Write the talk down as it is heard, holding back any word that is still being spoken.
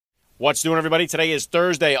What's doing, everybody? Today is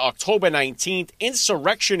Thursday, October 19th.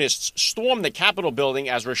 Insurrectionists storm the Capitol building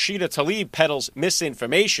as Rashida Tlaib peddles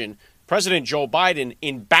misinformation. President Joe Biden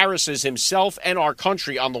embarrasses himself and our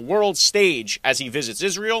country on the world stage as he visits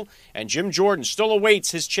Israel. And Jim Jordan still awaits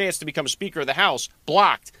his chance to become Speaker of the House,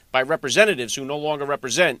 blocked by representatives who no longer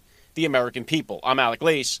represent the American people. I'm Alec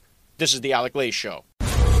Lace. This is The Alec Lace Show.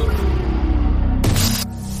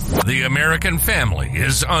 The American family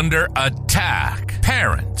is under attack.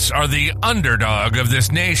 Parents are the underdog of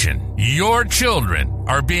this nation. Your children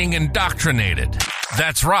are being indoctrinated.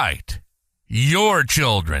 That's right. Your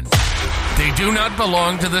children. They do not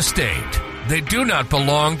belong to the state. They do not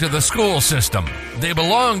belong to the school system. They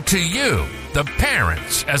belong to you, the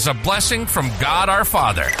parents, as a blessing from God our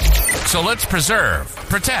Father. So let's preserve,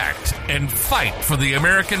 protect, and fight for the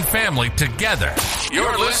American family together.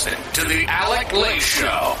 You're listening to The Alec Lace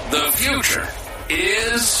Show. The future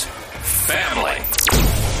is family.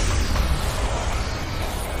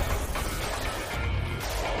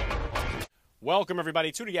 Welcome,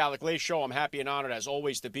 everybody, to the Alec Lace Show. I'm happy and honored, as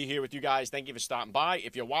always, to be here with you guys. Thank you for stopping by.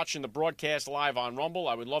 If you're watching the broadcast live on Rumble,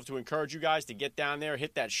 I would love to encourage you guys to get down there,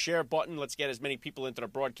 hit that share button. Let's get as many people into the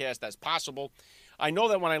broadcast as possible. I know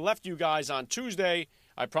that when I left you guys on Tuesday,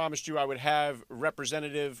 I promised you I would have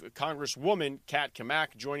Representative Congresswoman Kat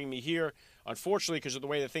Kamak joining me here. Unfortunately, because of the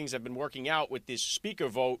way that things have been working out with this speaker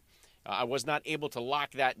vote, I was not able to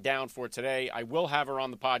lock that down for today. I will have her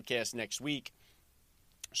on the podcast next week.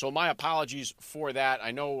 So my apologies for that.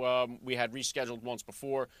 I know we had rescheduled once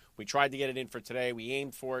before. We tried to get it in for today. We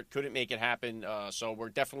aimed for it, couldn't make it happen. So we're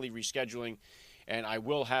definitely rescheduling, and I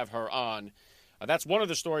will have her on. That's one of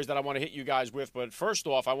the stories that I want to hit you guys with. But first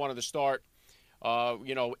off, I wanted to start,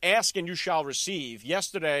 ask and you shall receive.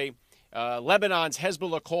 Yesterday, Lebanon's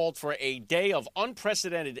Hezbollah called for a day of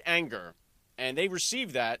unprecedented anger, and they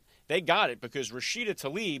received that. They got it because Rashida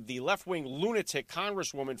Tlaib, the left-wing lunatic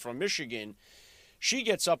congresswoman from Michigan, she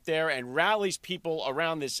gets up there and rallies people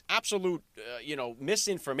around this absolute,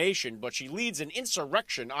 misinformation, but she leads an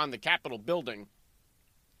insurrection on the Capitol building,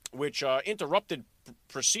 which interrupted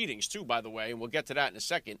proceedings, too, by the way, and we'll get to that in a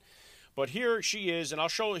second. But here she is, and I'll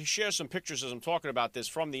share some pictures as I'm talking about this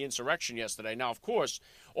from the insurrection yesterday. Now, of course,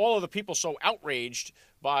 all of the people so outraged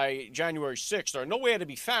by January 6th are nowhere to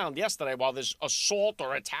be found yesterday while this assault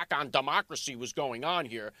or attack on democracy was going on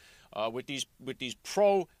here. With these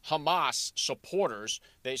pro-Hamas supporters.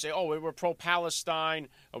 They say, oh, we're pro-Palestine,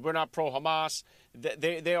 we're not pro-Hamas.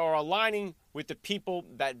 They are aligning with the people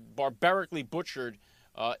that barbarically butchered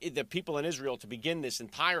the people in Israel to begin this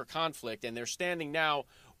entire conflict, and they're standing now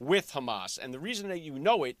with Hamas. And the reason that you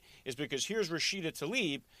know it is because here's Rashida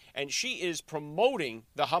Tlaib, and she is promoting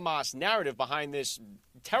the Hamas narrative behind this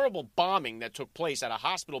terrible bombing that took place at a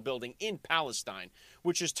hospital building in Palestine,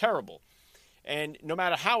 which is terrible. And no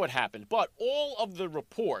matter how it happened, but all of the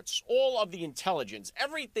reports, all of the intelligence,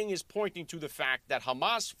 everything is pointing to the fact that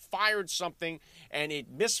Hamas fired something and it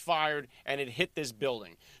misfired and it hit this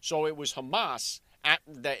building. So it was Hamas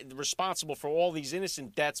responsible for all these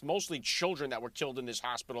innocent deaths, mostly children that were killed in this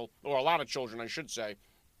hospital, or a lot of children, I should say.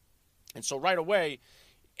 And so right away,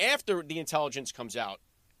 after the intelligence comes out,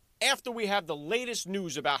 after we have the latest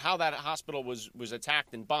news about how that hospital was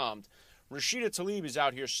attacked and bombed, Rashida Tlaib is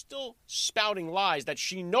out here still spouting lies that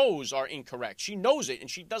she knows are incorrect. She knows it, and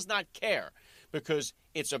she does not care because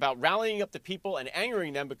it's about rallying up the people and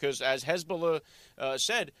angering them because, as Hezbollah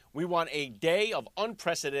said, we want a day of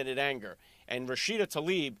unprecedented anger. And Rashida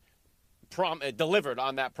Tlaib delivered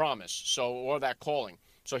on that promise, or that calling.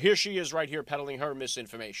 So here she is right here peddling her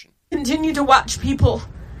misinformation. Continue to watch people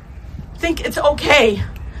think it's okay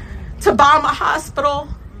to bomb a hospital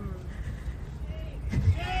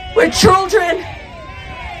with children.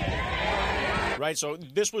 Right, so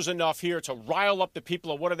this was enough here to rile up the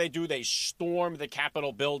people. And what do? They storm the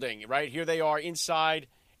Capitol building, right? Here they are inside,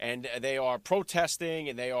 and they are protesting,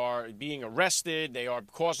 and they are being arrested. They are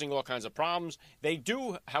causing all kinds of problems. They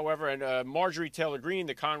do, however, and Marjorie Taylor Greene,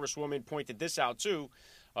 the congresswoman, pointed this out too.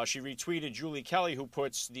 She retweeted Julie Kelly, who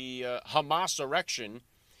puts the Hamas-surrection,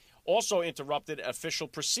 also interrupted official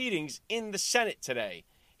proceedings in the Senate today.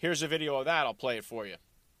 Here's a video of that. I'll play it for you.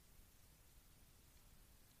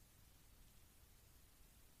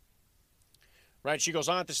 Right, she goes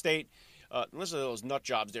on to state, listen to those nut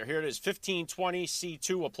jobs there. Here it is, 1520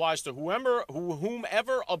 C2 applies to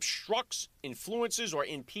whomever obstructs, influences, or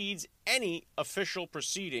impedes any official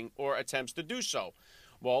proceeding or attempts to do so.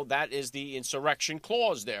 Well, that is the insurrection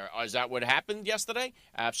clause there. Is that what happened yesterday?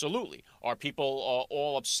 Absolutely. Are people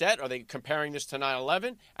all upset? Are they comparing this to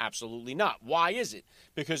 9/11? Absolutely not. Why is it?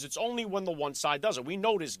 Because it's only when the one side does it. We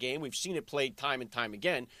know this game. We've seen it played time and time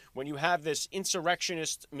again. When you have this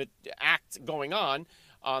insurrectionist act going on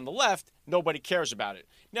the left, nobody cares about it.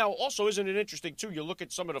 Now, also, isn't it interesting, too? You look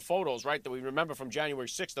at some of the photos, right, that we remember from January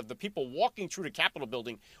 6th of the people walking through the Capitol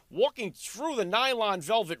building, walking through the nylon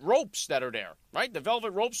velvet ropes that are there, right? The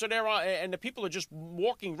velvet ropes are there, and the people are just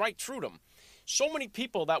walking right through them. So many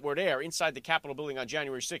people that were there inside the Capitol building on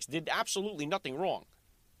January 6th did absolutely nothing wrong,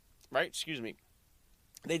 right? Excuse me.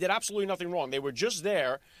 They did absolutely nothing wrong. They were just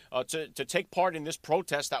there to take part in this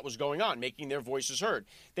protest that was going on, making their voices heard.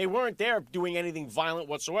 They weren't there doing anything violent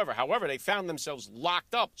whatsoever. However, they found themselves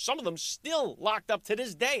locked up. Some of them still locked up to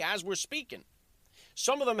this day as we're speaking.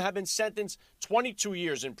 Some of them have been sentenced 22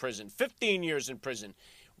 years in prison, 15 years in prison.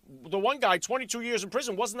 The one guy, 22 years in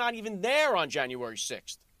prison, was not even there on January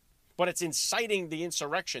 6th. But it's inciting the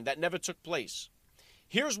insurrection that never took place.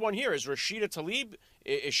 Here's one here. Is Rashida Tlaib,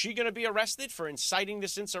 is she going to be arrested for inciting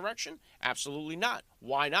this insurrection? Absolutely not.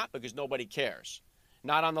 Why not? Because nobody cares.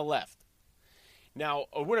 Not on the left. Now,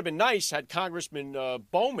 it would have been nice had Congressman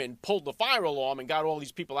Bowman pulled the fire alarm and got all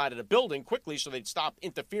these people out of the building quickly so they'd stop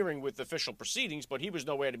interfering with official proceedings, but he was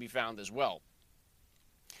nowhere to be found as well.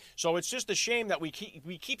 So it's just a shame that we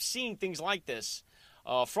keep seeing things like this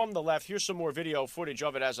from the left. Here's some more video footage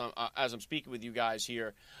of it as I'm speaking with you guys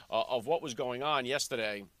here of what was going on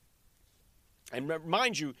yesterday. And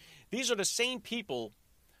mind you, these are the same people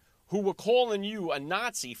who were calling you a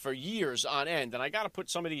Nazi for years on end. And I got to put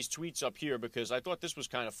some of these tweets up here because I thought this was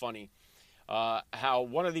kind of funny. How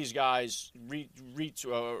one of these guys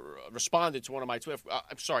responded to one of my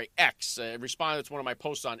responded to one of my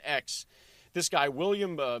posts on X. This guy,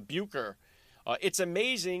 William Bucher, it's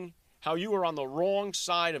amazing how you are on the wrong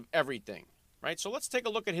side of everything, right? So let's take a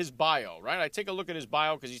look at his bio, right? I take a look at his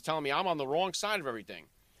bio because he's telling me I'm on the wrong side of everything.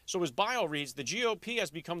 So his bio reads, the GOP has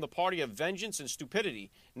become the party of vengeance and stupidity.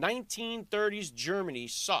 1930s Germany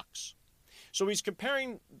sucks. So he's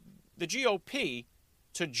comparing the GOP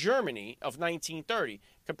to Germany of 1930,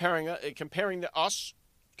 comparing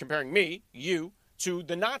me, you, to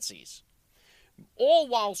the Nazis, all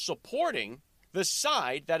while supporting the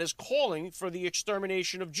side that is calling for the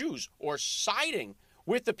extermination of Jews, or siding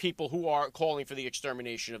with the people who are calling for the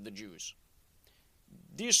extermination of the Jews.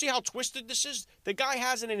 Do you see how twisted this is? The guy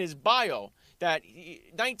has it in his bio that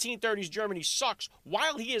 1930s Germany sucks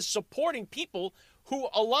while he is supporting people who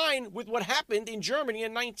align with what happened in Germany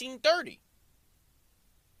in 1930.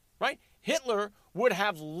 Right? Hitler would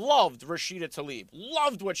have loved Rashida Tlaib,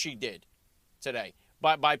 loved what she did today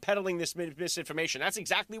by peddling this misinformation. That's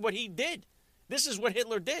exactly what he did. This is what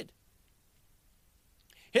Hitler did.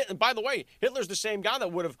 By the way, Hitler's the same guy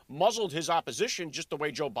that would have muzzled his opposition just the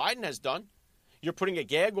way Joe Biden has done. You're putting a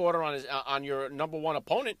gag order on your number one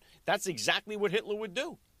opponent. That's exactly what Hitler would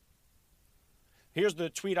do. Here's the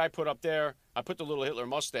tweet I put up there. I put the little Hitler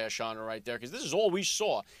mustache on it right there because this is all we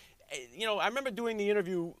saw. You know, I remember doing the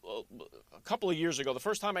interview a couple of years ago, the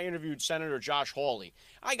first time I interviewed Senator Josh Hawley.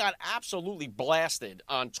 I got absolutely blasted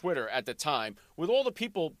on Twitter at the time with all the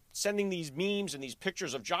people sending these memes and these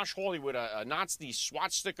pictures of Josh Hawley with a Nazi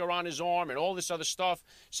SWAT sticker on his arm and all this other stuff,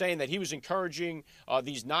 saying that he was encouraging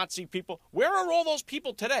these Nazi people. Where are all those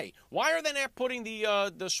people today? Why are they not putting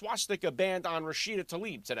the swastika band on Rashida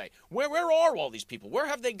Tlaib today? Where are all these people? Where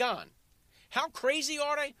have they gone? How crazy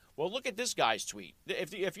are they? Well, look at this guy's tweet.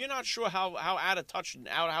 If you're not sure how out of touch and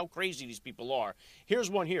how crazy these people are, here's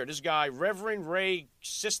one here. This guy, Reverend Ray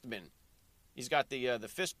Sistman. He's got the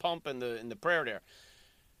fist pump and the prayer there.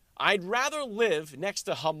 I'd rather live next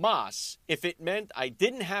to Hamas if it meant I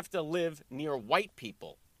didn't have to live near white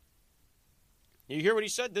people. You hear what he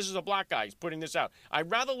said? This is a black guy. He's putting this out.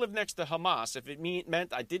 I'd rather live next to Hamas if it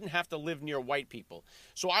meant I didn't have to live near white people.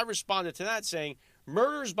 So I responded to that saying,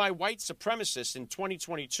 murders by white supremacists in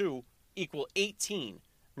 2022 equal 18.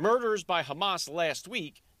 Murders by Hamas last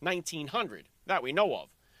week, 1,900. That we know of,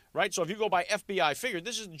 right? So if you go by FBI figure,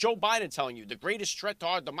 this is Joe Biden telling you the greatest threat to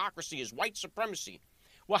our democracy is white supremacy.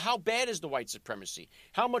 Well, how bad is the white supremacy?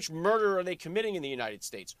 How much murder are they committing in the United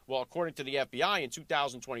States? Well, according to the FBI in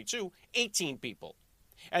 2022, 18 people.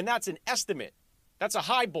 And that's an estimate. That's a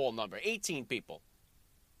highball number, 18 people.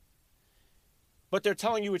 But they're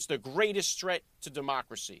telling you it's the greatest threat to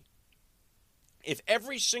democracy. If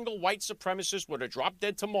every single white supremacist were to drop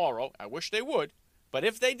dead tomorrow, I wish they would, but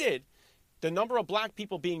if they did, the number of black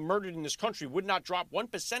people being murdered in this country would not drop 1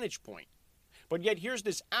 percentage point. But yet here's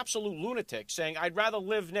this absolute lunatic saying, I'd rather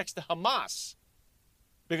live next to Hamas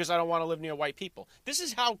because I don't want to live near white people. This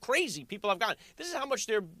is how crazy people have gotten. This is how much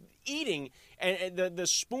they're eating, and the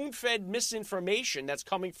spoon-fed misinformation that's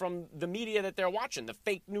coming from the media that they're watching, the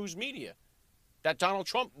fake news media that Donald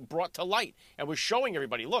Trump brought to light and was showing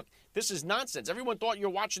everybody, look, this is nonsense. Everyone thought you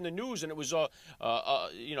were watching the news and it was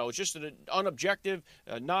just an unobjective,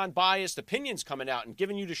 non-biased opinions coming out and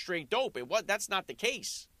giving you the straight dope. That's not the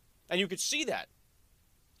case. And you could see that.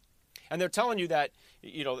 And they're telling you that,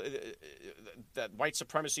 that white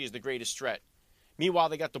supremacy is the greatest threat. Meanwhile,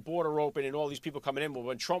 they got the border open and all these people coming in. Well,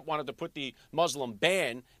 when Trump wanted to put the Muslim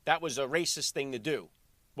ban, that was a racist thing to do.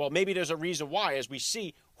 Well, maybe there's a reason why, as we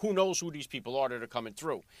see, who knows who these people are that are coming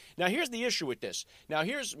through. Now, here's the issue with this. Now,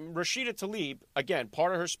 here's Rashida Tlaib, again,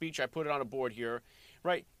 part of her speech. I put it on a board here,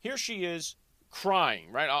 right? Here she is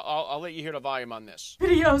crying, right? I'll let you hear the volume on this.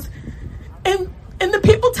 Videos, and the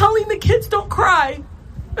people telling the kids don't cry.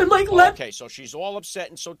 And okay, so she's all upset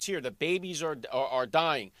and so tear. The babies are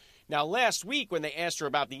dying. Now, last week when they asked her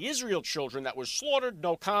about the Israel children that were slaughtered,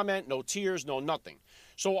 no comment, no tears, no nothing.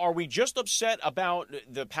 So are we just upset about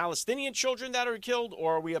the Palestinian children that are killed,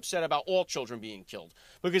 or are we upset about all children being killed?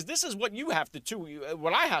 Because this is what you have to do.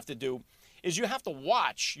 What I have to do is you have to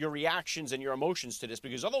watch your reactions and your emotions to this,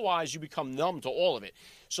 because otherwise you become numb to all of it.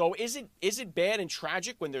 So is it bad and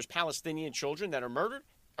tragic when there's Palestinian children that are murdered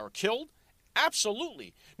or killed?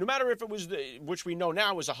 Absolutely. No matter if it was, which we know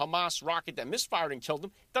now was a Hamas rocket that misfired and killed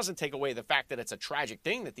them, doesn't take away the fact that it's a tragic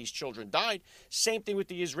thing that these children died. Same thing with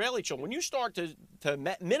the Israeli children. When you start to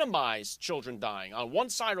minimize children dying on one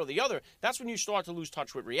side or the other, that's when you start to lose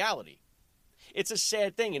touch with reality. It's a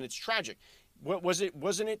sad thing and it's tragic.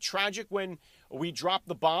 Wasn't it tragic when we dropped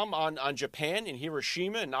the bomb on Japan in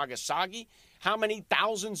Hiroshima and Nagasaki? How many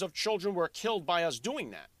thousands of children were killed by us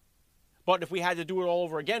doing that? But if we had to do it all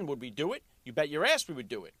over again, would we do it? You bet your ass we would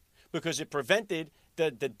do it, because it prevented the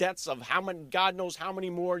deaths of how many, God knows how many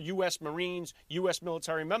more U.S. Marines, U.S.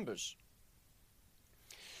 military members.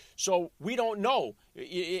 So we don't know.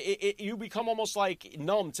 You become almost like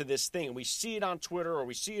numb to this thing. We see it on Twitter or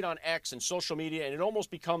we see it on X and social media, and it almost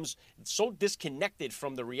becomes so disconnected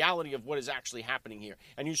from the reality of what is actually happening here.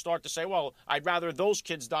 And you start to say, well, I'd rather those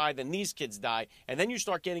kids die than these kids die. And then you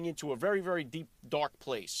start getting into a very, very deep, dark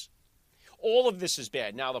place. All of this is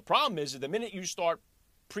bad. Now, the problem is the minute you start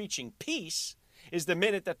preaching peace is the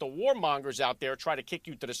minute that the warmongers out there try to kick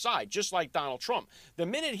you to the side, just like Donald Trump. The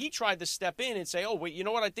minute he tried to step in and say, oh, wait, you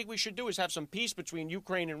know what I think we should do is have some peace between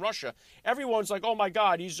Ukraine and Russia, everyone's like, oh, my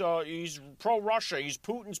God, he's pro-Russia, he's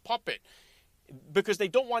Putin's puppet, because they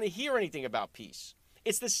don't want to hear anything about peace.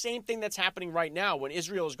 It's the same thing that's happening right now when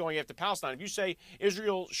Israel is going after Palestine. If you say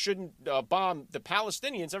Israel shouldn't bomb the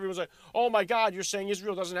Palestinians, everyone's like, oh, my God, you're saying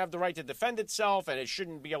Israel doesn't have the right to defend itself and it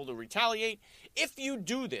shouldn't be able to retaliate. If you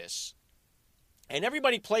do this, and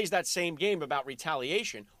everybody plays that same game about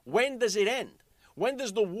retaliation, when does it end? When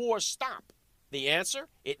does the war stop? The answer,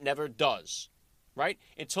 it never does, right?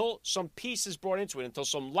 Until some peace is brought into it, until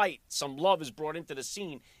some light, some love is brought into the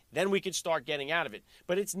scene, then we can start getting out of it.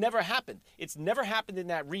 But it's never happened. It's never happened in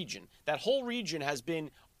that region. That whole region has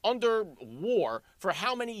been under war for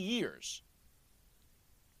how many years?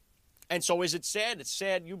 And so is it sad? It's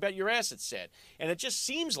sad. You bet your ass it's sad. And it just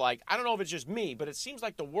seems like, I don't know if it's just me, but it seems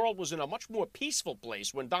like the world was in a much more peaceful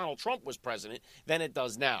place when Donald Trump was president than it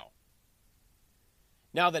does now.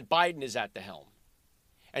 Now that Biden is at the helm.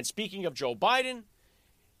 And speaking of Joe Biden,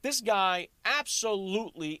 this guy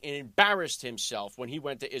absolutely embarrassed himself when he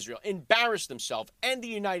went to Israel. Embarrassed himself and the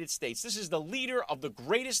United States. This is the leader of the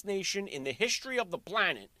greatest nation in the history of the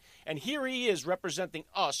planet. And here he is representing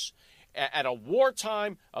us at a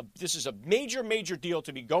wartime. This is a major, major deal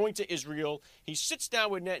to be going to Israel. He sits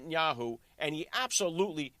down with Netanyahu and he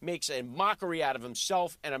absolutely makes a mockery out of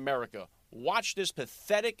himself and America. Watch this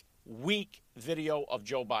pathetic, weak video of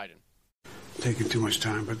Joe Biden. Taking too much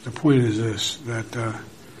time, but the point is this, that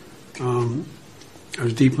I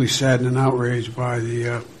was deeply saddened and outraged by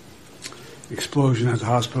the explosion at the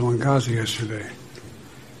hospital in Gaza yesterday.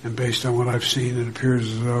 And based on what I've seen, it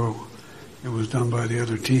appears as though it was done by the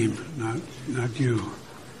other team, not you.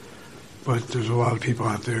 But there's a lot of people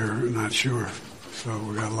out there not sure. So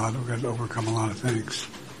we've got to overcome a lot of things.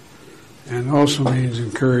 And it also means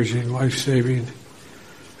encouraging life-saving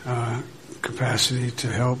capacity to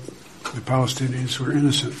help the Palestinians who are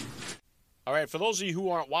innocent. All right, for those of you who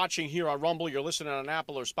aren't watching here on Rumble, you're listening on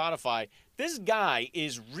Apple or Spotify, this guy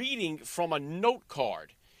is reading from a note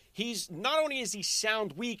card. He's not only does he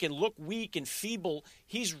sound weak and look weak and feeble,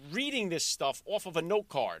 he's reading this stuff off of a note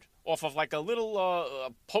card, off of like a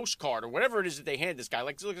little postcard or whatever it is that they hand this guy.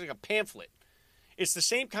 Like, it looks like a pamphlet. It's the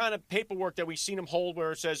same kind of paperwork that we've seen him hold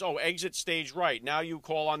where it says, oh, exit stage right. Now you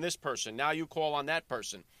call on this person. Now you call on that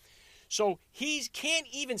person. So he can't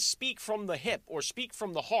even speak from the hip or speak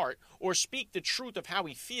from the heart or speak the truth of how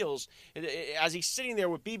he feels as he's sitting there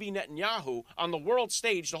with Bibi Netanyahu on the world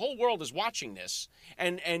stage. The whole world is watching this.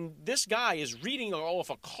 And this guy is reading off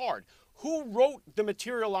a card. Who wrote the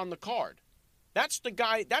material on the card? That's the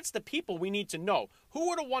guy, that's the people we need to know. Who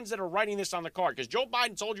are the ones that are writing this on the card? Because Joe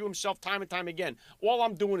Biden told you himself time and time again, all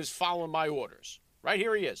I'm doing is following my orders. Right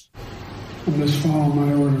here he is. I'm just following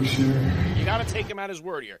my orders here. You got to take him at his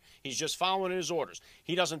word here. He's just following his orders.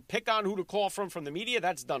 He doesn't pick on who to call from the media.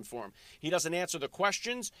 That's done for him. He doesn't answer the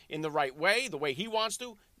questions in the right way, the way he wants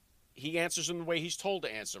to. He answers them the way he's told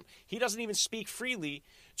to answer them. He doesn't even speak freely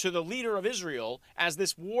to the leader of Israel as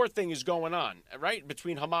this war thing is going on, right,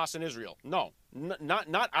 between Hamas and Israel. No,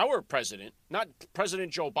 not our president, not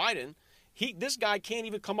President Joe Biden. This guy can't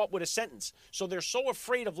even come up with a sentence. So they're so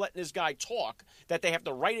afraid of letting this guy talk that they have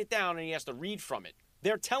to write it down and he has to read from it.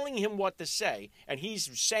 They're telling him what to say, and he's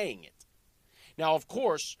saying it. Now, of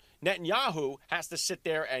course, Netanyahu has to sit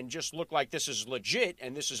there and just look like this is legit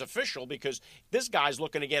and this is official because this guy's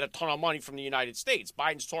looking to get a ton of money from the United States.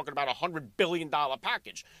 Biden's talking about a $100 billion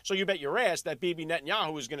package. So you bet your ass that Bibi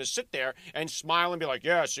Netanyahu is going to sit there and smile and be like,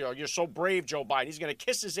 yes, you're so brave, Joe Biden. He's going to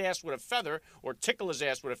kiss his ass with a feather, or tickle his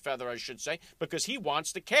ass with a feather, I should say, because he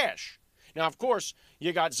wants the cash. Now, of course,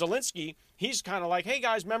 you got Zelensky. He's kind of like, hey,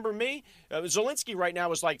 guys, remember me? Zelensky right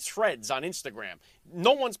now is like Threads on Instagram.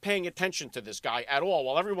 No one's paying attention to this guy at all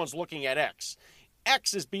while everyone's looking at X.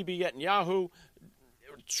 X is Bibi Netanyahu.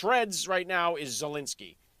 Threads right now is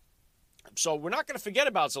Zelensky. So we're not going to forget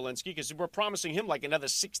about Zelensky because we're promising him like another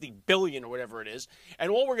 $60 billion or whatever it is. And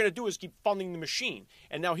all we're going to do is keep funding the machine.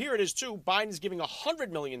 And now here it is, too. Biden's giving $100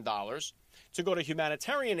 million to go to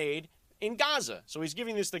humanitarian aid in Gaza. So he's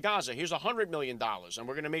giving this to Gaza. Here's $100 million, and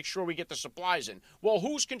we're going to make sure we get the supplies in. Well,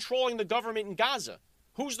 who's controlling the government in Gaza?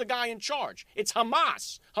 Who's the guy in charge? It's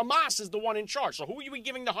Hamas. Hamas is the one in charge. So who are we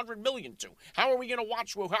giving the $100 million to? How are we going to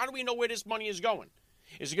watch? How do we know where this money is going?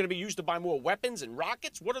 Is it going to be used to buy more weapons and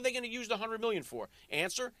rockets? What are they going to use the $100 million for?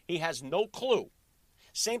 Answer, he has no clue.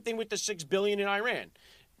 Same thing with the $6 billion in Iran.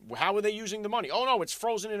 How are they using the money? Oh, no, it's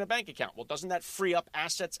frozen in a bank account. Well, doesn't that free up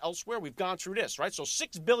assets elsewhere? We've gone through this, right? So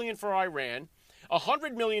 $6 billion for Iran,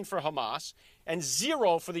 $100 million for Hamas, and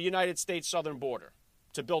zero for the United States southern border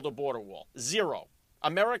to build a border wall. Zero.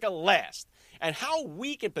 America last. And how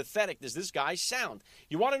weak and pathetic does this guy sound?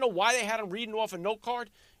 You want to know why they had him reading off a note card?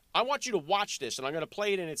 I want you to watch this, and I'm going to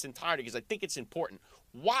play it in its entirety because I think it's important.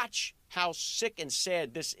 Watch how sick and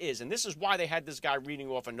sad this is. And this is why they had this guy reading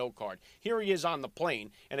off a note card. Here he is on the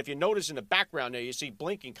plane. And if you notice in the background there, you see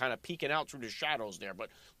blinking kind of peeking out through the shadows there. But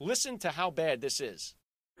listen to how bad this is.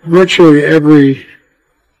 Virtually every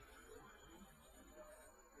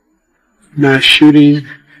mass shooting,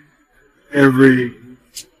 every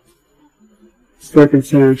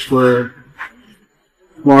circumstance where a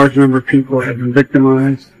large number of people have been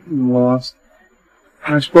victimized and lost,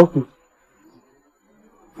 I've spoken.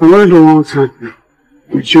 I learned a long time ago,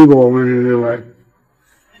 which you've all learned in your life.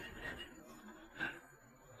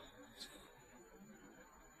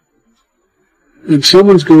 If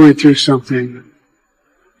someone's going through something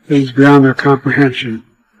that is beyond their comprehension,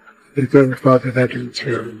 they've never thought that can be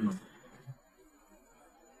true.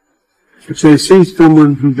 If they see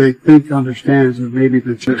someone who they think understands, and maybe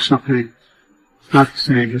there's just something not the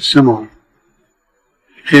same, just similar,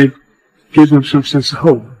 it gives them some sense of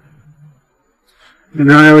hope. And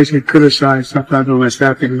I always get criticized sometimes when my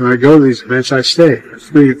staff, because when I go to these events, I stay for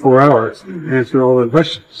 3 or 4 hours and answer all the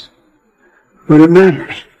questions. But it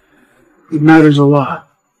matters. It matters a lot.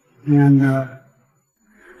 And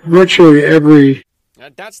virtually every...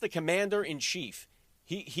 That's the commander-in-chief.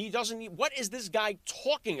 He doesn't... What is this guy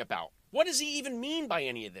talking about? What does he even mean by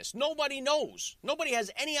any of this? Nobody knows. Nobody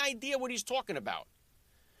has any idea what he's talking about.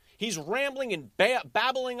 He's rambling and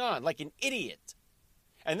babbling on like an idiot.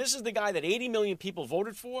 And this is the guy that 80 million people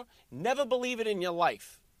voted for. Never believe it in your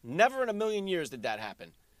life. Never in a million years did that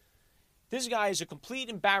happen. This guy is a complete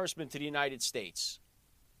embarrassment to the United States.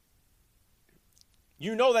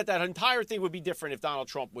 You know that entire thing would be different if Donald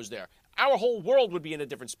Trump was there. Our whole world would be in a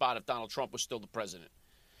different spot if Donald Trump was still the president.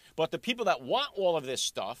 But the people that want all of this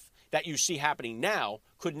stuff that you see happening now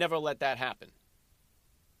could never let that happen.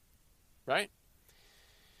 Right?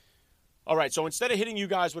 All right, so instead of hitting you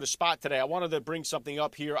guys with a spot today, I wanted to bring something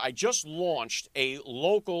up here. I just launched a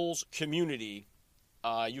locals community.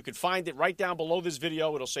 You can find it right down below this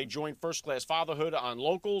video. It'll say Join First Class Fatherhood on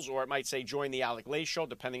Locals, or it might say Join the Alec Lay Show,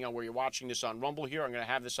 depending on where you're watching this on Rumble here. I'm going to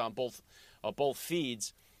have this on both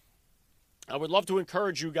feeds. I would love to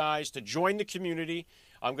encourage you guys to join the community.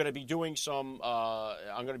 I'm going to be doing some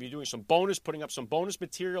putting up some bonus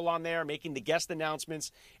material on there, making the guest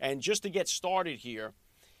announcements. And just to get started here,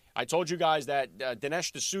 I told you guys that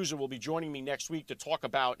Dinesh D'Souza will be joining me next week to talk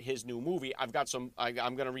about his new movie. I'm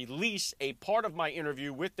going to release a part of my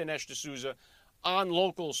interview with Dinesh D'Souza on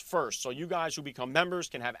Locals first, so you guys who become members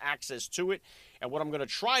can have access to it. And what I'm going to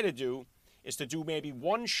try to do is to do maybe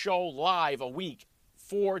one show live a week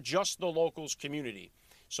for just the Locals community.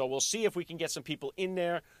 So we'll see if we can get some people in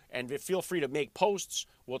there, and feel free to make posts.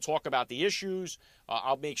 We'll talk about the issues.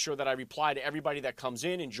 I'll make sure that I reply to everybody that comes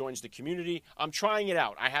in and joins the community. I'm trying it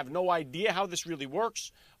out. I have no idea how this really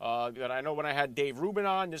works, but I know when I had Dave Rubin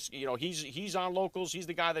on, he's on Locals. He's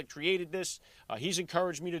the guy that created this. He's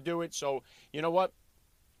encouraged me to do it. So you know what?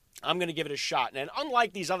 I'm going to give it a shot. And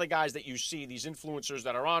unlike these other guys that you see, these influencers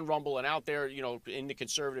that are on Rumble and out there, in the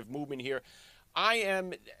conservative movement here,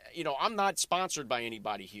 I'm not sponsored by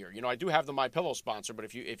anybody here. I do have the MyPillow sponsor, but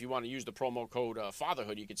if you want to use the promo code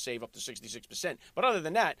fatherhood, you could save up to 66%. But other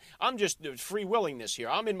than that, I'm just free-willing this here.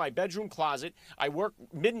 I'm in my bedroom closet. I work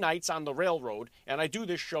midnights on the railroad, and I do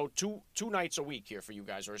this show two nights a week here for you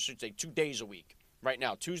guys, or I should say 2 days a week. Right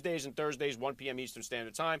now, Tuesdays and Thursdays, 1 p.m. Eastern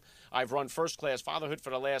Standard Time. I've run First Class Fatherhood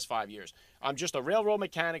for the last 5 years. I'm just a railroad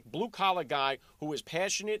mechanic, blue-collar guy who is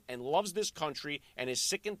passionate and loves this country and is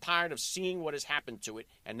sick and tired of seeing what has happened to it,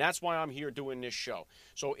 and that's why I'm here doing this show.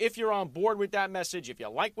 So if you're on board with that message, if you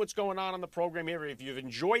like what's going on the program here, if you've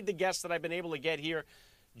enjoyed the guests that I've been able to get here,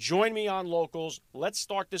 join me on Locals. Let's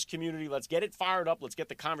start this community. Let's get it fired up. Let's get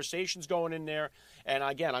the conversations going in there. And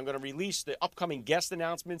again, I'm going to release the upcoming guest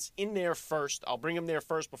announcements in there first. I'll bring them there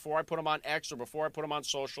first before I put them on X or before I put them on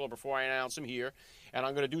social or before I announce them here. And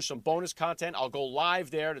I'm going to do some bonus content. I'll go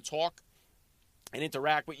live there to talk and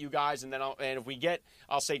interact with you guys, and then if we get,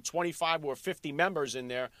 I'll say 25 or 50 members in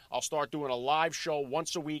there, I'll start doing a live show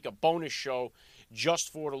once a week, a bonus show,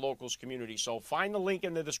 just for the Locals community. So find the link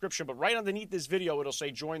in the description, but right underneath this video, it'll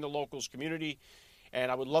say join the Locals community,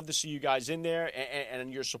 and I would love to see you guys in there,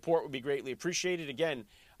 and your support would be greatly appreciated. Again,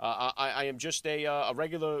 I am just a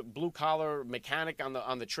regular blue-collar mechanic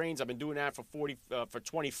on the trains. I've been doing that for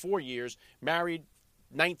 24 years, married,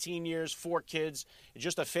 19 years, 4 kids,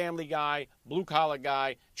 just a family guy, blue-collar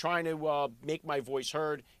guy, trying to make my voice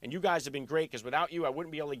heard. And you guys have been great, because without you, I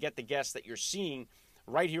wouldn't be able to get the guests that you're seeing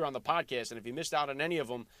right here on the podcast. And if you missed out on any of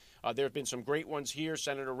them, there have been some great ones here.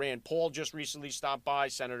 Senator Rand Paul just recently stopped by.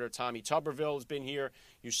 Senator Tommy Tuberville has been here.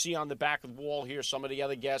 You see on the back of the wall here some of the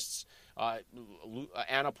other guests,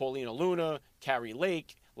 Anna Paulina Luna, Carrie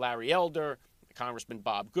Lake, Larry Elder, Congressman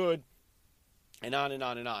Bob Good, and on and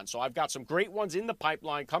on and on. So I've got some great ones in the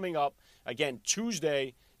pipeline coming up. Again,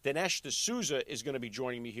 Tuesday, Dinesh D'Souza is going to be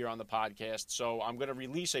joining me here on the podcast. So I'm going to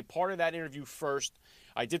release a part of that interview first.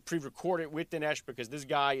 I did pre-record it with Dinesh because this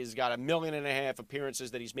guy has got 1.5 million appearances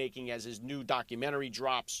that he's making as his new documentary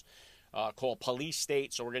drops called Police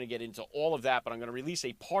State. So we're going to get into all of that, but I'm going to release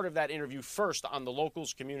a part of that interview first on the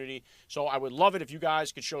Locals community. So I would love it if you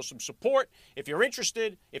guys could show some support. If you're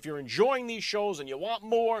interested, if you're enjoying these shows and you want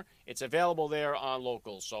more, it's available there on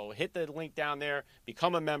Locals. So hit the link down there,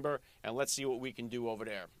 become a member, and let's see what we can do over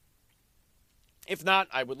there. If not,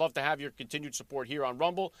 I would love to have your continued support here on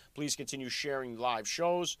Rumble. Please continue sharing live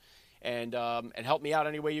shows and help me out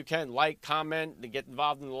any way you can. Like, comment, and get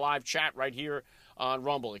involved in the live chat right here on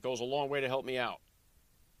Rumble. It goes a long way to help me out.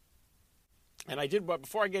 And I did, but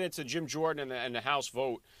before I get into Jim Jordan and the House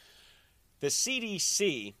vote, the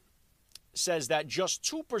CDC says that just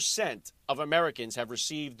 2% of Americans have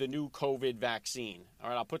received the new COVID vaccine. All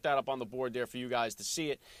right, I'll put that up on the board there for you guys to see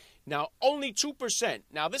it. Now, only 2%.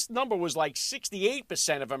 Now, this number was like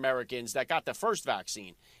 68% of Americans that got the first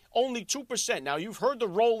vaccine. Only 2%. Now, you've heard the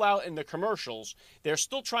rollout in the commercials. They're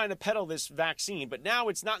still trying to peddle this vaccine, but now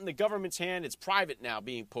it's not in the government's hand. It's private now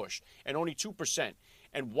being pushed, and only 2%.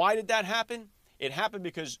 And why did that happen? It happened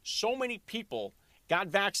because so many people got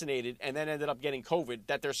vaccinated and then ended up getting COVID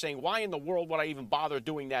that they're saying, why in the world would I even bother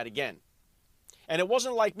doing that again? And it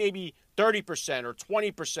wasn't like maybe 30% or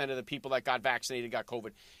 20% of the people that got vaccinated got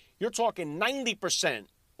COVID. You're talking 90%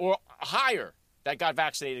 or higher that got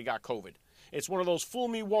vaccinated got COVID. It's one of those fool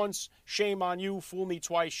me once, shame on you, fool me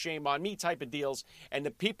twice, shame on me type of deals. And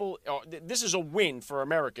the people, this is a win for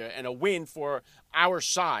America and a win for our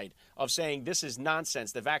side of saying this is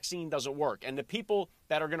nonsense. The vaccine doesn't work. And the people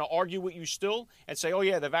that are going to argue with you still and say, oh,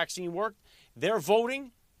 yeah, the vaccine worked, they're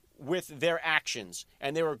voting with their actions.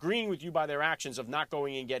 And they're agreeing with you by their actions of not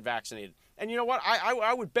going and get vaccinated. And you know what?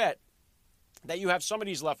 I would bet that you have some of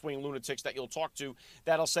these left-wing lunatics that you'll talk to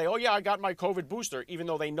that'll say, oh, yeah, I got my COVID booster, even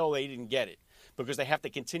though they know they didn't get it. because they have to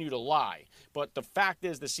continue to lie. But the fact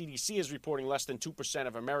is the CDC is reporting less than 2%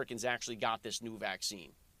 of Americans actually got this new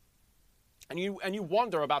vaccine. And you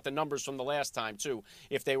wonder about the numbers from the last time, too,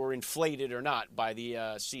 if they were inflated or not by the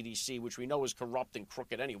CDC, which we know is corrupt and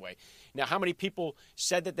crooked anyway. Now, how many people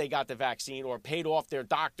said that they got the vaccine or paid off their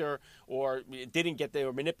doctor or didn't get, they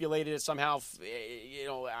were manipulated it somehow?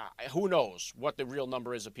 Who knows what the real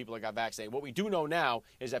number is of people that got vaccinated. What we do know now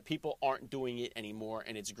is that people aren't doing it anymore,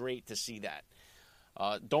 and it's great to see that.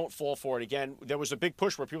 Don't fall for it again. There was a big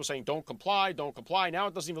push where people saying, don't comply, don't comply. Now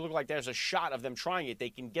it doesn't even look like there's a shot of them trying it. They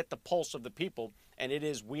can get the pulse of the people, and it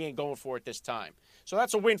is, we ain't going for it this time. So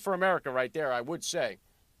that's a win for America right there, I would say.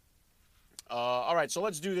 All right, so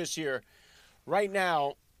let's do this here. Right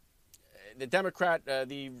now, the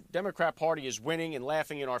Democrat Party is winning and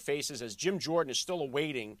laughing in our faces as Jim Jordan is still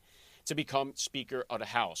awaiting to become Speaker of the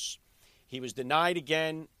House. He was denied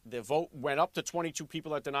again. The vote went up to 22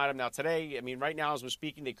 people that denied him. Now today, right now as we're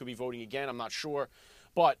speaking, they could be voting again. I'm not sure.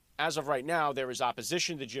 But as of right now, there is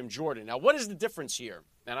opposition to Jim Jordan. Now, what is the difference here?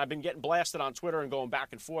 And I've been getting blasted on Twitter and going back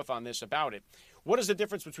and forth on this about it. What is the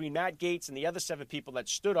difference between Matt Gaetz and the other 7 people that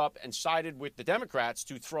stood up and sided with the Democrats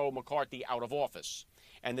to throw McCarthy out of office?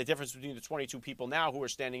 And the difference between the 22 people now who are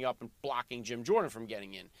standing up and blocking Jim Jordan from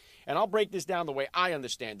getting in. And I'll break this down the way I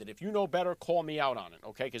understand it. If you know better, call me out on it,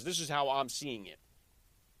 okay? Because this is how I'm seeing it.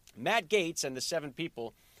 Matt Gaetz and the 7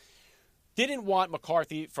 people didn't want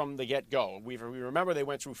McCarthy from the get-go. We remember they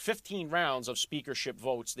went through 15 rounds of speakership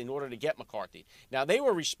votes in order to get McCarthy. Now, they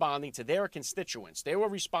were responding to their constituents. They were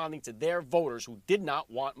responding to their voters who did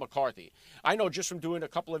not want McCarthy. I know just from doing a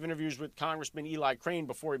couple of interviews with Congressman Eli Crane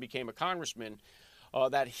before he became a congressman,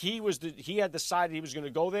 that he had decided he was going to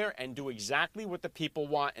go there and do exactly what the people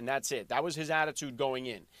want, and that's it. That was his attitude going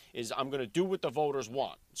in, is I'm going to do what the voters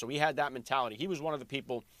want. So he had that mentality. He was one of the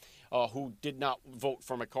people who did not vote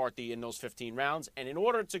for McCarthy in those 15 rounds. And in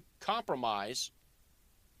order to compromise,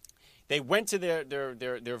 they went to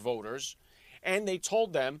their voters, and they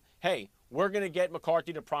told them, hey, we're going to get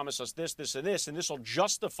McCarthy to promise us this, this, and this will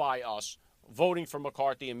justify us voting for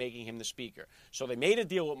McCarthy and making him the speaker. So they made a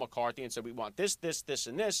deal with McCarthy and said, we want this, this, this,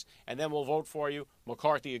 and this, and then we'll vote for you.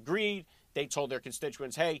 McCarthy agreed. They told their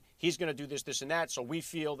constituents, hey, he's going to do this, this, and that. So we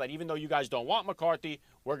feel that even though you guys don't want McCarthy,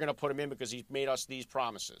 we're going to put him in because he's made us these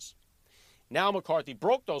promises. Now McCarthy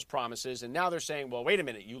broke those promises, and now they're saying, well, wait a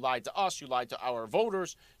minute, you lied to us, you lied to our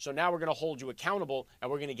voters, so now we're going to hold you accountable,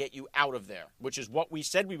 and we're going to get you out of there, which is what we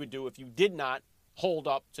said we would do if you did not hold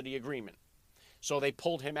up to the agreement. So they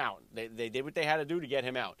pulled him out. They did what they had to do to get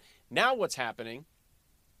him out. Now what's happening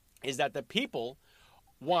is that the people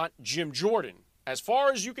want Jim Jordan. As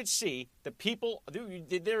far as you could see, the people,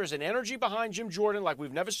 there is an energy behind Jim Jordan like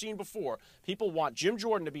we've never seen before. People want Jim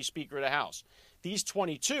Jordan to be Speaker of the House. These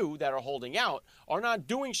 22 that are holding out are not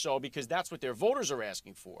doing so because that's what their voters are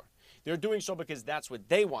asking for. They're doing so because that's what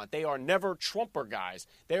they want. They are never Trumper guys.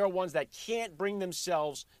 They are ones that can't bring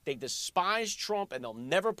themselves. They despise Trump, and they'll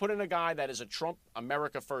never put in a guy that is a Trump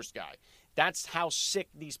America First guy. That's how sick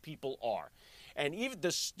these people are. And even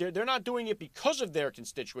this, they're not doing it because of their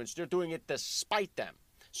constituents. They're doing it despite them.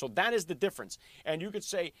 So that is the difference. And you could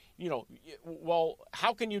say, well,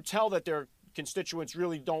 how can you tell that their constituents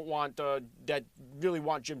really don't want that really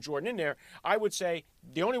want Jim Jordan in there? I would say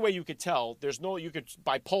the only way you could tell, you could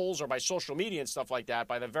by polls or by social media and stuff like that,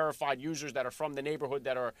 by the verified users that are from the neighborhood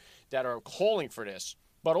that are calling for this.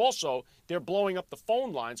 But also, they're blowing up the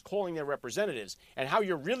phone lines, calling their representatives. And how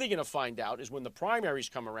you're really going to find out is when the primaries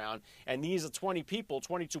come around and these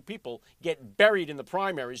 22 people get buried in the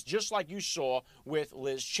primaries, just like you saw with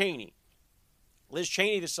Liz Cheney. Liz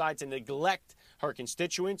Cheney decided to neglect her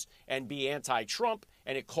constituents and be anti-Trump,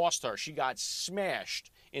 and it cost her. She got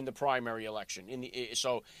smashed in the primary election.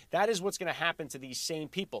 So that is what's going to happen to these same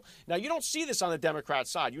people. Now, you don't see this on the Democrat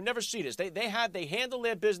side. You never see this. They handle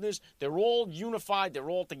their business. They're all unified. They're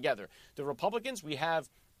all together. The Republicans, we have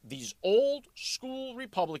these old school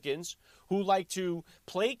Republicans who like to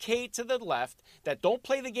placate to the left, that don't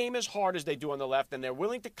play the game as hard as they do on the left, and they're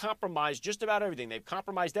willing to compromise just about everything. They've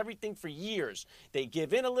compromised everything for years. They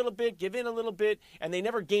give in a little bit, and they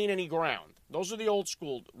never gain any ground. Those are the old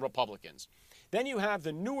school Republicans. Then you have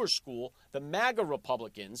the newer school, the MAGA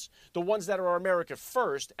Republicans, the ones that are America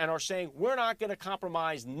first and are saying, we're not going to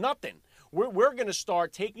compromise nothing. We're going to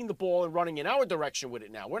start taking the ball and running in our direction with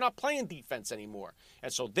it now. We're not playing defense anymore.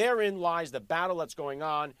 And so therein lies the battle that's going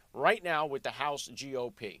on right now with the House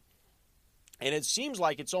GOP. And it seems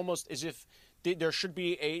like it's almost as if there should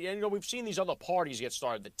be we've seen these other parties get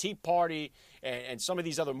started, the Tea Party and some of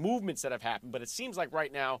these other movements that have happened. But it seems like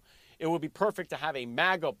right now it would be perfect to have a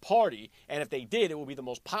MAGA party. And if they did, it would be the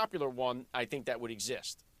most popular one, I think, that would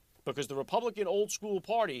exist. because the Republican old school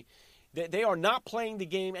party, they are not playing the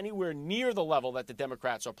game anywhere near the level that the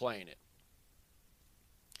Democrats are playing it.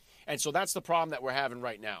 And so that's the problem that we're having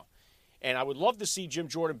right now. And I would love to see Jim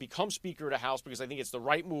Jordan become Speaker of the House because I think it's the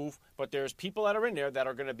right move. But there's people that are in there that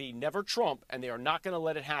are going to be never Trump, and they are not going to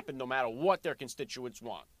let it happen no matter what their constituents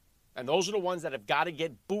want. And those are the ones that have got to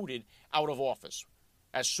get booted out of office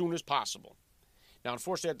as soon as possible. Now,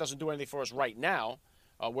 unfortunately, that doesn't do anything for us right now,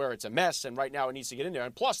 where it's a mess, and right now it needs to get in there.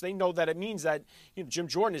 And plus, they know that it means that Jim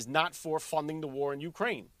Jordan is not for funding the war in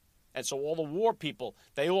Ukraine. And so all the war people,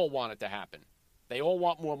 they all want it to happen. They all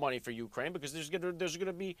want more money for Ukraine because there's going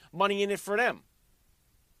to be money in it for them.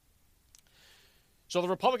 So the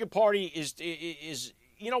Republican Party is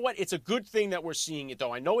you know what? It's a good thing that we're seeing it,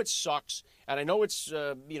 though. I know it sucks, and I know it's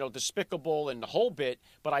despicable and the whole bit,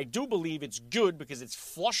 but I do believe it's good because it's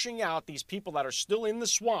flushing out these people that are still in the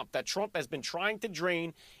swamp that Trump has been trying to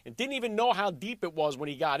drain and didn't even know how deep it was when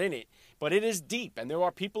he got in it. But it is deep, and there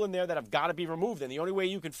are people in there that have got to be removed, and the only way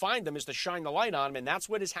you can find them is to shine the light on them, and that's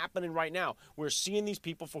what is happening right now. We're seeing these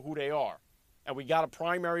people for who they are. And we got to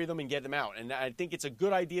primary them and get them out. And I think it's a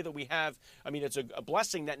good idea that we have. I mean, it's a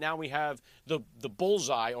blessing that now we have the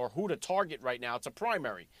bullseye or who to target right now. It's a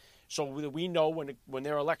primary. So we know when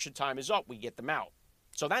their election time is up, we get them out.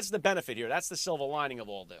 So that's the benefit here. That's the silver lining of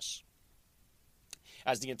all this.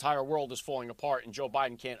 As the entire world is falling apart and Joe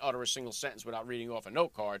Biden can't utter a single sentence without reading off a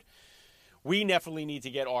note card, we definitely need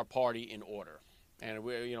to get our party in order. And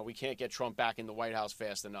we can't get Trump back in the White House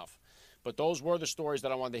fast enough. But those were the stories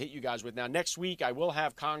that I wanted to hit you guys with. Now, next week, I will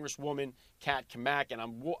have Congresswoman Kat Kamak, and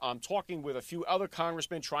I'm talking with a few other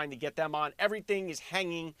congressmen trying to get them on. Everything is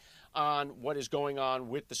hanging on what is going on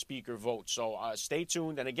with the speaker vote. So stay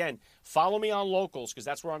tuned. And again, follow me on Locals because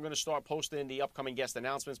that's where I'm going to start posting the upcoming guest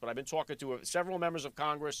announcements. But I've been talking to several members of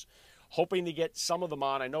Congress, hoping to get some of them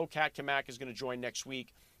on. I know Kat Kamak is going to join next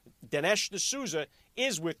week. Dinesh D'Souza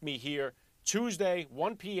is with me here Tuesday,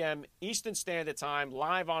 1 p.m. Eastern Standard Time,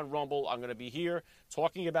 live on Rumble. I'm going to be here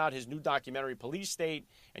talking about his new documentary, Police State,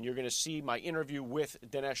 and you're going to see my interview with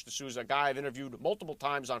Dinesh D'Souza, a guy I've interviewed multiple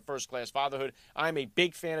times on First Class Fatherhood. I'm a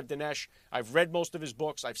big fan of Dinesh. I've read most of his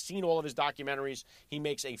books. I've seen all of his documentaries. He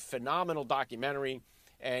makes a phenomenal documentary.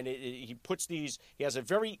 And he has a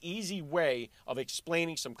very easy way of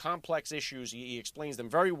explaining some complex issues. He explains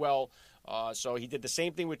them very well. So he did the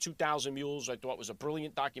same thing with 2,000 Mules. I thought was a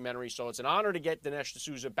brilliant documentary. So it's an honor to get Dinesh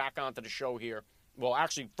D'Souza back onto the show here. Well,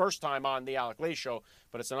 actually, first time on the Alec Lay Show,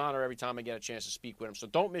 but it's an honor every time I get a chance to speak with him. So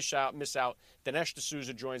don't miss out. Dinesh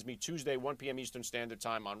D'Souza joins me Tuesday, 1 p.m. Eastern Standard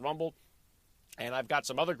Time on Rumble. And I've got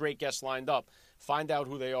some other great guests lined up. Find out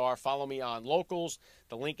who they are. Follow me on Locals.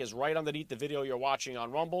 The link is right underneath the video you're watching on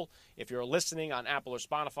Rumble. If you're listening on Apple or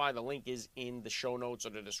Spotify, the link is in the show notes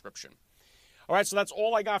or the description. All right, so that's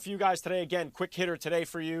all I got for you guys today. Again, quick hitter today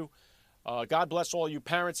for you. God bless all you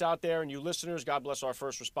parents out there and you listeners. God bless our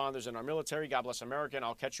first responders and our military. God bless America. And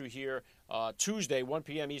I'll catch you here Tuesday, 1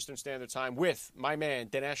 p.m. Eastern Standard Time with my man,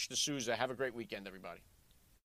 Dinesh D'Souza. Have a great weekend, everybody.